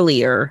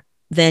earlier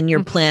than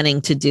you're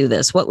planning to do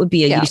this? What would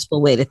be a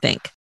useful way to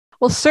think?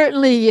 Well,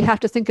 certainly you have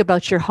to think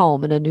about your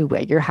home in a new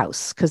way, your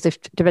house, because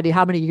depending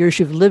how many years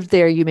you've lived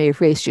there, you may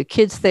have raised your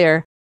kids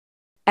there,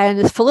 and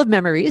it's full of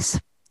memories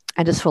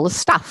and it's full of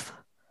stuff.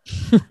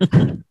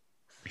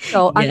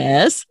 So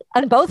yes,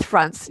 on both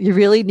fronts, you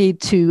really need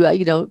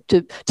to,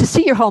 to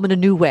see your home in a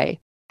new way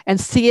and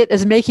see it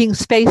as making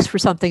space for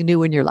something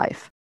new in your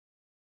life.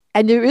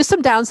 And there is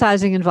some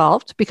downsizing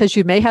involved because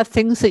you may have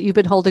things that you've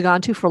been holding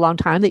on to for a long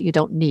time that you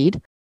don't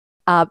need.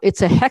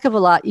 It's a heck of a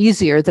lot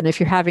easier than if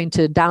you're having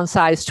to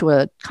downsize to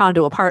a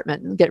condo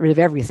apartment and get rid of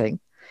everything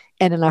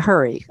and in a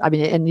hurry. I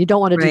mean, and you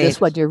don't want to do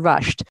this when you're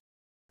rushed.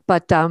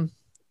 But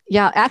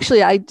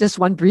actually, I just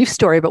one brief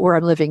story about where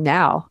I'm living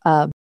now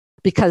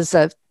because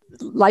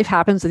life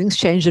happens and things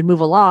change and move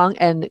along.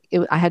 And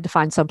I had to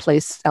find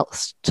someplace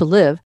else to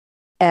live.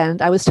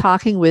 And I was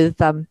talking with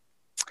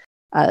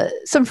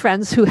some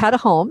friends who had a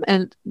home,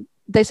 and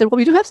they said, well,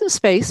 we do have some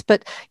space,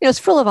 but, it's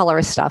full of all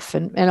our stuff.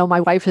 And,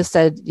 my wife has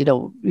said,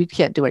 we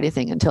can't do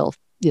anything until,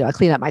 I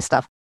clean up my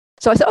stuff.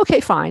 So I said, okay,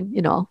 fine,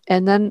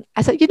 and then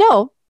I said,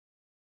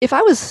 if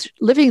I was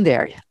living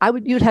there,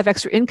 you'd have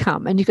extra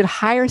income and you could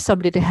hire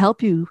somebody to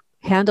help you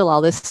handle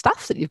all this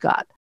stuff that you've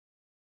got.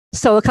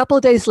 So a couple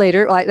of days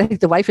later, I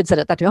think the wife had said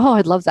at that time, oh,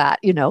 I'd love that,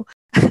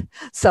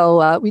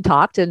 So we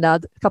talked, and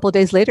a couple of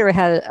days later, I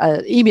had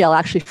an email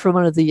actually from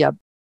one of the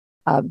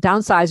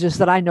downsizers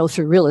that I know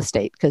through real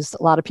estate, because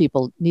a lot of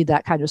people need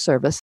that kind of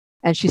service.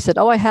 And she said,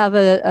 oh, I have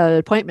an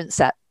appointment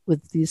set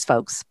with these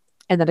folks.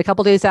 And then a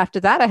couple of days after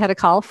that, I had a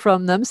call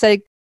from them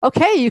saying,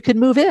 okay, you can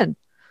move in.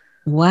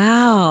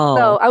 Wow.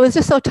 So I was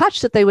just so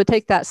touched that they would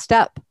take that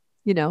step,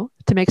 to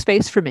make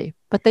space for me,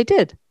 but they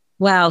did.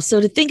 Wow. So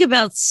to think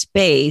about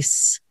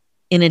space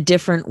in a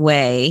different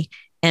way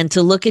and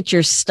to look at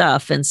your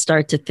stuff and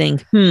start to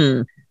think,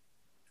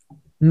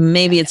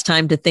 maybe it's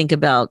time to think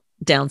about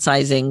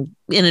downsizing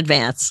in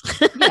advance,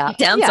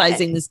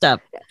 downsizing the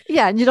stuff.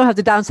 Yeah. And you don't have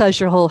to downsize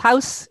your whole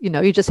house.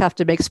 You just have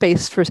to make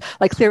space for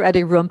like clear out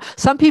a room.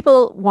 Some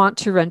people want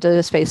to rent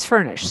a space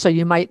furnished. So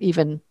you might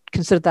even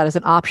consider that as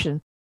an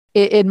option.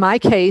 In my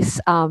case,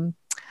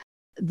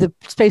 the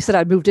space that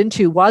I moved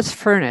into was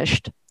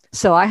furnished.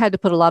 So I had to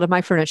put a lot of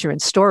my furniture in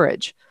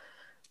storage.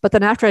 But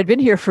then after I'd been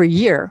here for a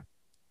year,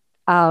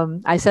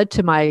 I said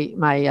to my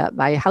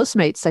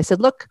housemates, I said,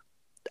 look,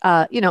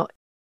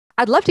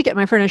 I'd love to get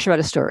my furniture out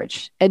of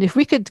storage. And if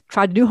we could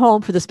find a new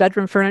home for this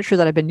bedroom furniture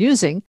that I've been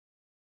using,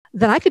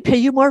 then I could pay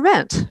you more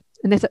rent.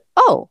 And they said,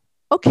 oh,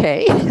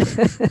 okay.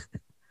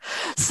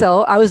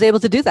 So I was able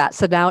to do that.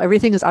 So now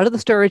everything is out of the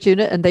storage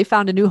unit, and they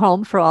found a new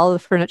home for all the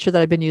furniture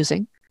that I've been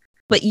using.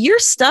 But your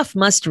stuff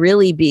must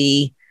really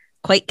be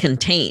quite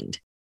contained.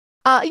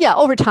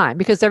 Over time,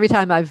 because every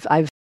time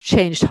I've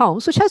changed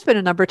homes, which has been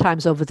a number of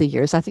times over the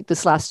years. I think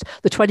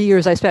the 20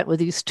 years I spent with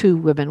these two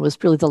women was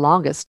really the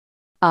longest.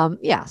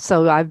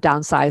 So I've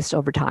downsized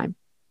over time.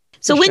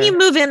 So when you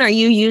move in, are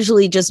you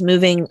usually just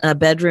moving a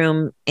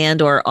bedroom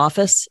and or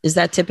office? Is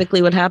that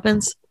typically what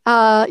happens?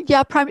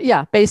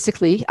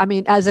 Basically. I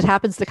mean, as it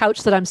happens, the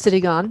couch that I'm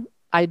sitting on,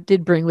 I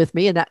did bring with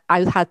me, and that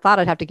I had thought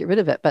I'd have to get rid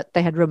of it, but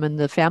they had room in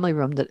the family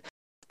room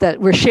that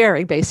we're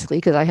sharing basically,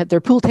 because I had their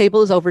pool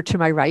table is over to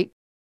my right,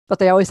 but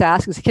they always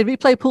ask, can we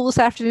play pool this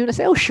afternoon? I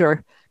say, oh,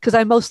 sure. Because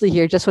I'm mostly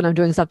here just when I'm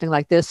doing something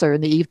like this, or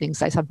in the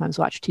evenings, I sometimes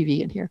watch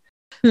TV in here.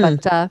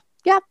 But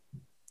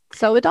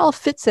so it all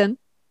fits in.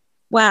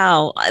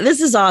 Wow. This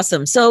is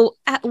awesome. So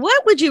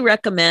what would you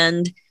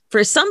recommend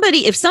for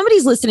somebody, if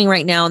somebody's listening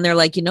right now and they're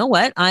like, you know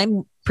what,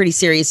 I'm pretty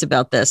serious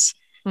about this.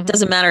 Mm-hmm.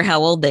 Doesn't matter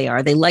how old they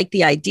are. They like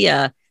the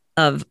idea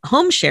of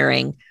home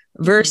sharing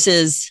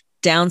versus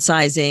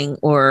downsizing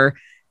or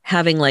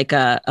having like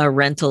a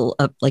rental,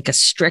 like a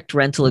strict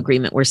rental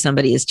agreement where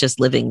somebody is just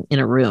living in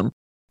a room.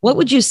 What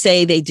would you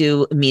say they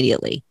do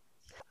immediately?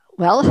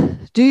 Well,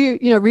 do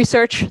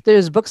research.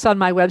 There's books on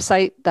my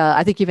website.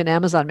 I think even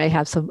Amazon may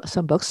have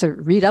some books to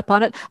read up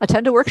on it.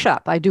 Attend a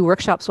workshop. I do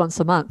workshops once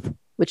a month.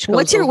 What's your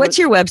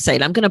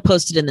website? I'm going to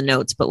post it in the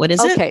notes, but what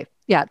is it? Okay.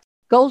 Yeah.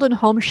 Golden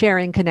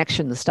HomeSharing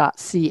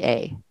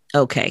Connections.ca.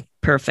 Okay.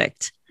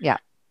 Perfect. Yeah.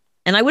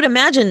 And I would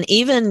imagine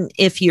even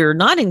if you're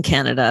not in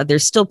Canada,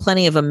 there's still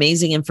plenty of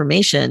amazing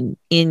information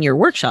in your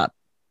workshop.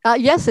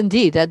 Yes,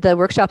 indeed. The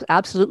workshop's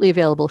absolutely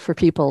available for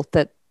people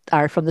that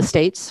are from the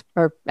States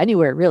or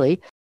anywhere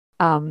really.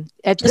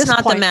 Just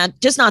not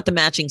the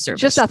matching service.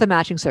 Just not the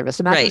matching service.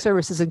 The matching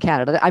service is in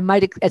Canada. I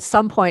might at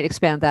some point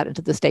expand that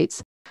into the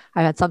States.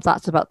 I had some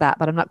thoughts about that,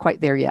 but I'm not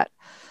quite there yet.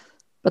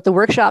 But the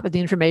workshop and the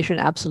information,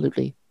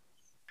 absolutely.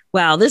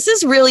 Wow, this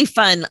is really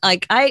fun.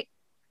 Like I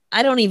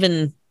don't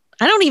even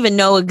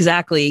know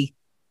exactly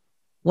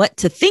what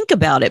to think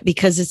about it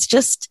because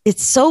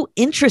it's so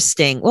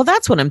interesting. Well,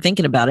 that's what I'm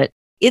thinking about it.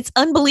 It's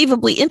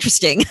unbelievably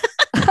interesting.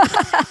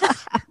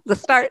 The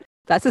start.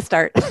 That's a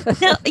start.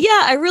 Now,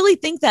 yeah, I really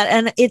think that.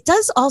 And it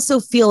does also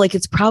feel like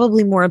it's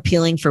probably more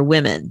appealing for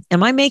women.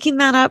 Am I making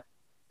that up?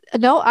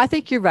 No, I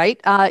think you're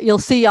right. You'll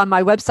see on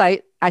my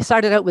website, I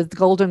started out with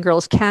Golden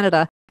Girls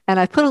Canada, and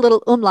I put a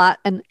little umlaut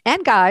and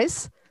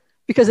guys,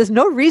 because there's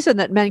no reason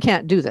that men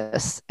can't do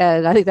this.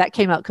 And I think that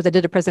came out because I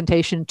did a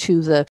presentation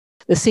to the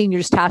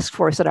seniors task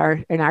force in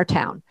our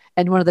town.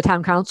 And one of the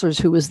town councilors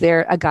who was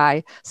there, a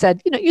guy, said,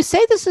 you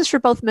say this is for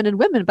both men and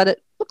women, but it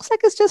looks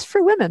like it's just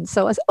for women.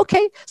 So I said,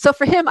 okay. So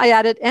for him, I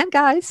added, and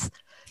guys,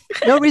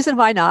 no reason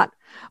why not.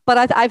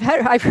 But I've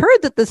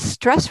heard that the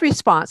stress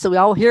response that we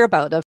all hear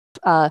about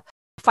of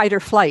fight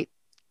or flight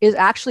is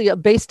actually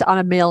based on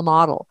a male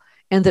model.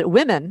 And that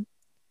women,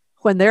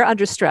 when they're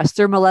under stress,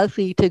 they're more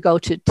likely to go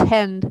to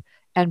tend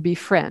and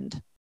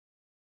befriend.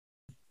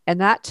 And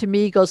that to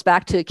me goes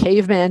back to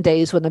caveman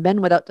days when the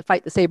men went out to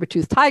fight the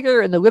saber-toothed tiger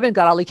and the women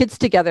got all the kids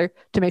together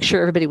to make sure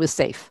everybody was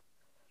safe.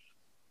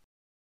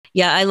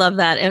 Yeah, I love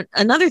that. And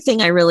another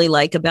thing I really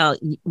like about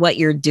what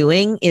you're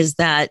doing is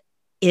that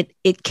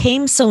it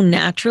came so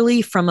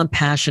naturally from a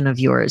passion of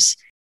yours.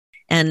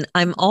 And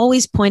I'm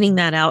always pointing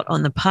that out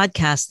on the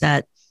podcast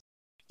that,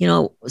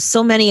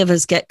 so many of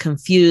us get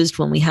confused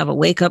when we have a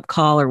wake-up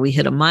call or we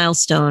hit a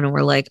milestone and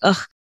we're like,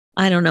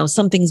 I don't know,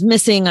 something's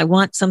missing. I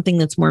want something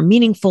that's more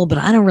meaningful, but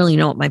I don't really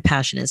know what my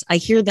passion is. I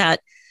hear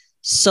that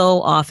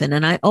so often.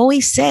 And I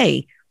always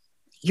say,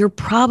 you're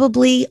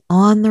probably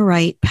on the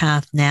right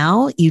path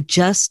now. You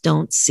just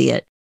don't see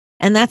it.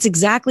 And that's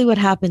exactly what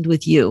happened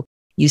with you.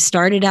 You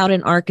started out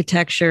in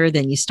architecture,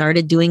 then you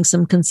started doing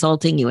some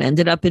consulting. You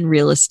ended up in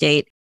real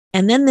estate.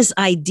 And then this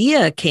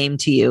idea came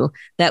to you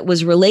that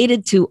was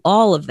related to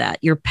all of that.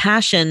 Your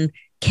passion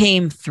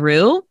came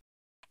through.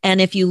 And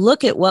if you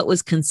look at what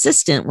was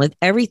consistent with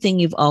everything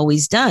you've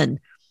always done,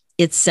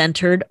 it's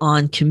centered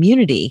on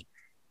community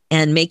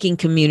and making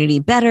community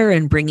better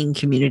and bringing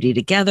community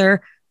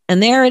together.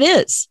 And there it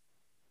is.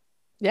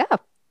 Yeah,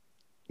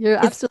 you're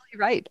absolutely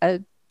right.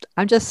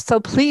 I'm just so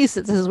pleased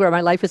that this is where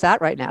my life is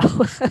at right now.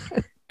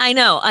 I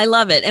know. I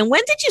love it. And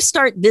when did you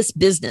start this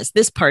business,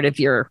 this part of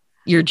your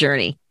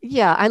journey?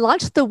 Yeah, I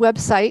launched the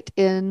website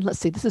in,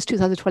 this is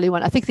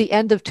 2021. I think the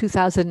end of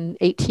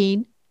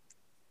 2018.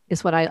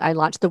 Is when I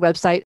launched the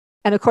website.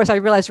 And of course, I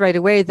realized right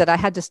away that I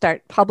had to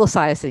start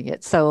publicizing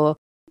it. So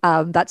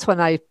that's when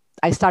I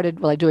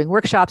started doing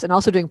workshops and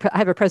also I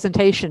have a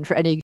presentation for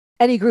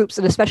any groups,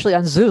 and especially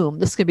on Zoom.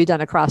 This can be done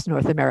across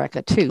North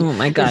America too. Oh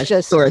my gosh,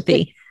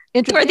 Dorothy.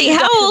 Dorothy,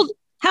 how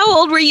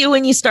old were you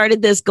when you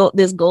started this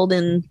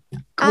golden?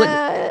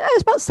 I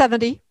was about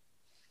 70.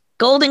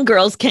 Golden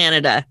Girls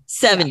Canada,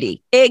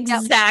 70. Yeah.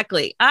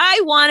 Exactly. Yep.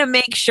 I want to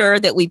make sure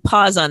that we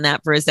pause on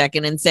that for a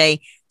second and say,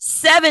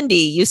 70,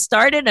 you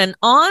started an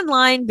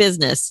online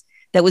business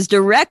that was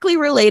directly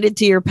related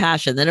to your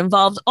passion that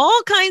involved all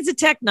kinds of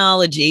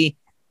technology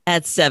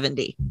at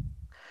 70.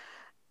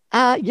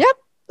 Yep.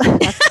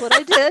 That's what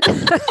I did.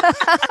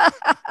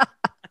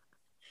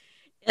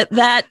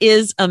 That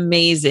is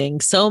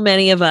amazing. So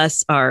many of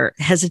us are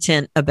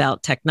hesitant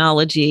about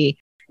technology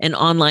and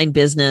online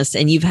business,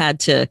 and you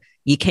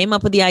came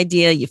up with the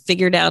idea, you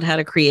figured out how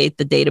to create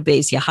the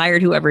database, you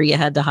hired whoever you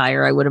had to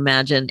hire, I would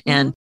imagine.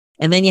 Mm-hmm.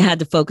 And then you had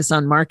to focus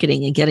on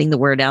marketing and getting the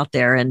word out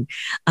there. And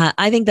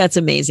I think that's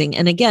amazing.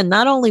 And again,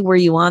 not only were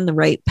you on the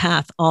right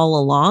path all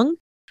along,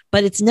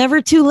 but it's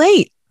never too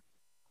late.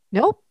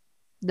 Nope.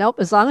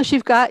 As long as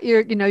you've got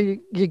your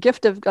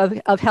gift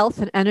of health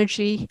and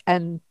energy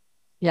and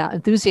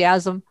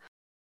enthusiasm,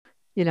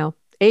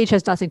 age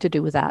has nothing to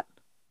do with that.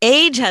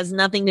 Age has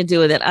nothing to do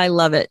with it. I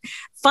love it.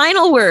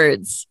 Final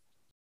words.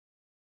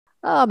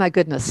 Oh my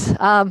goodness.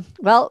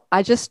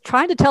 I just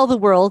trying to tell the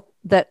world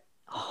that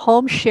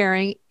home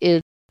sharing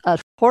is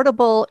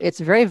affordable, it's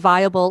very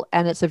viable,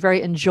 and it's a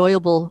very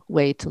enjoyable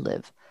way to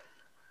live.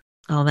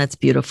 Oh, that's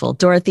beautiful.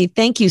 Dorothy,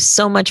 thank you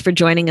so much for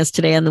joining us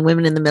today on the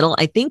Women in the Middle.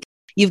 I think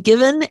You've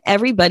given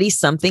everybody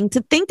something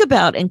to think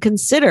about and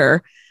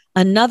consider,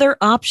 another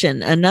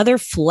option, another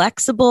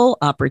flexible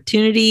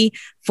opportunity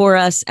for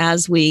us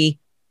as we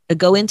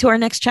go into our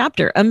next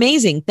chapter.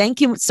 Amazing.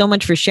 Thank you so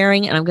much for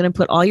sharing. And I'm going to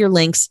put all your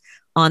links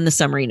on the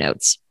summary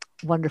notes.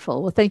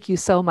 Wonderful. Well, thank you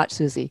so much,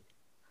 Susie.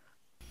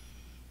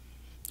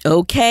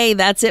 Okay,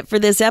 that's it for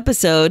this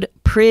episode.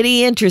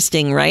 Pretty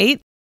interesting,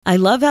 right? I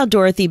love how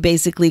Dorothy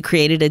basically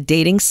created a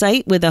dating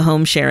site with a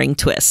home sharing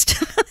twist.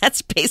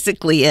 That's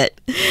basically it.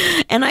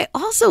 And I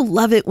also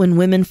love it when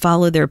women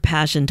follow their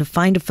passion to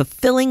find a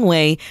fulfilling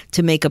way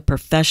to make a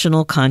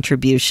professional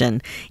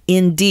contribution.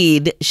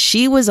 Indeed,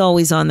 she was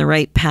always on the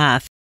right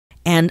path.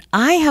 And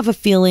I have a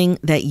feeling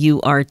that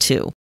you are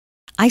too.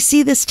 I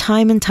see this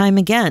time and time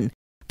again.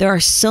 There are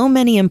so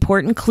many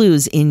important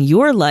clues in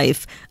your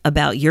life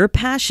about your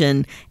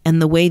passion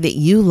and the way that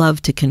you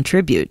love to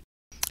contribute.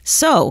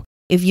 So,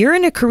 if you're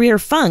in a career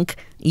funk,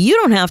 you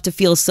don't have to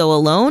feel so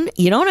alone,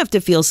 you don't have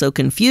to feel so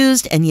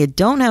confused, and you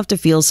don't have to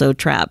feel so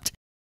trapped.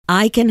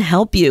 I can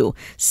help you.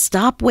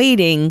 Stop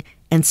waiting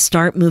and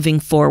start moving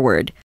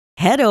forward.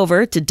 Head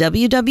over to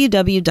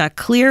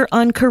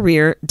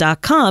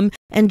www.clearoncareer.com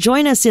and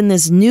join us in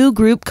this new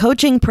group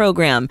coaching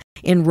program.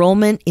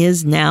 Enrollment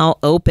is now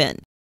open.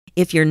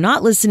 If you're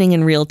not listening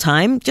in real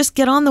time, just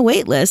get on the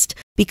wait list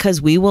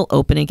because we will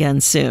open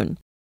again soon.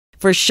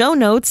 For show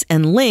notes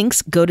and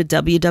links, go to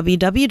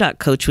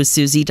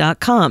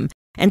www.coachwithsusie.com.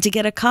 And to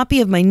get a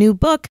copy of my new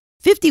book,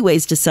 50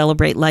 Ways to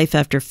Celebrate Life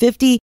After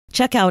 50,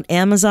 check out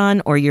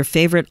Amazon or your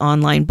favorite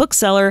online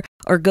bookseller,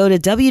 or go to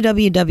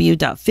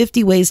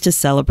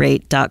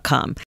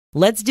www.50waystocelebrate.com.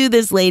 Let's do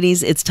this,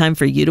 ladies. It's time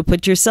for you to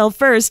put yourself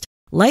first.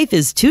 Life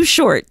is too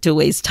short to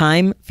waste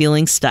time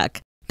feeling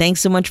stuck. Thanks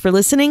so much for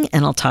listening,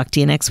 and I'll talk to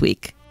you next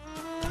week.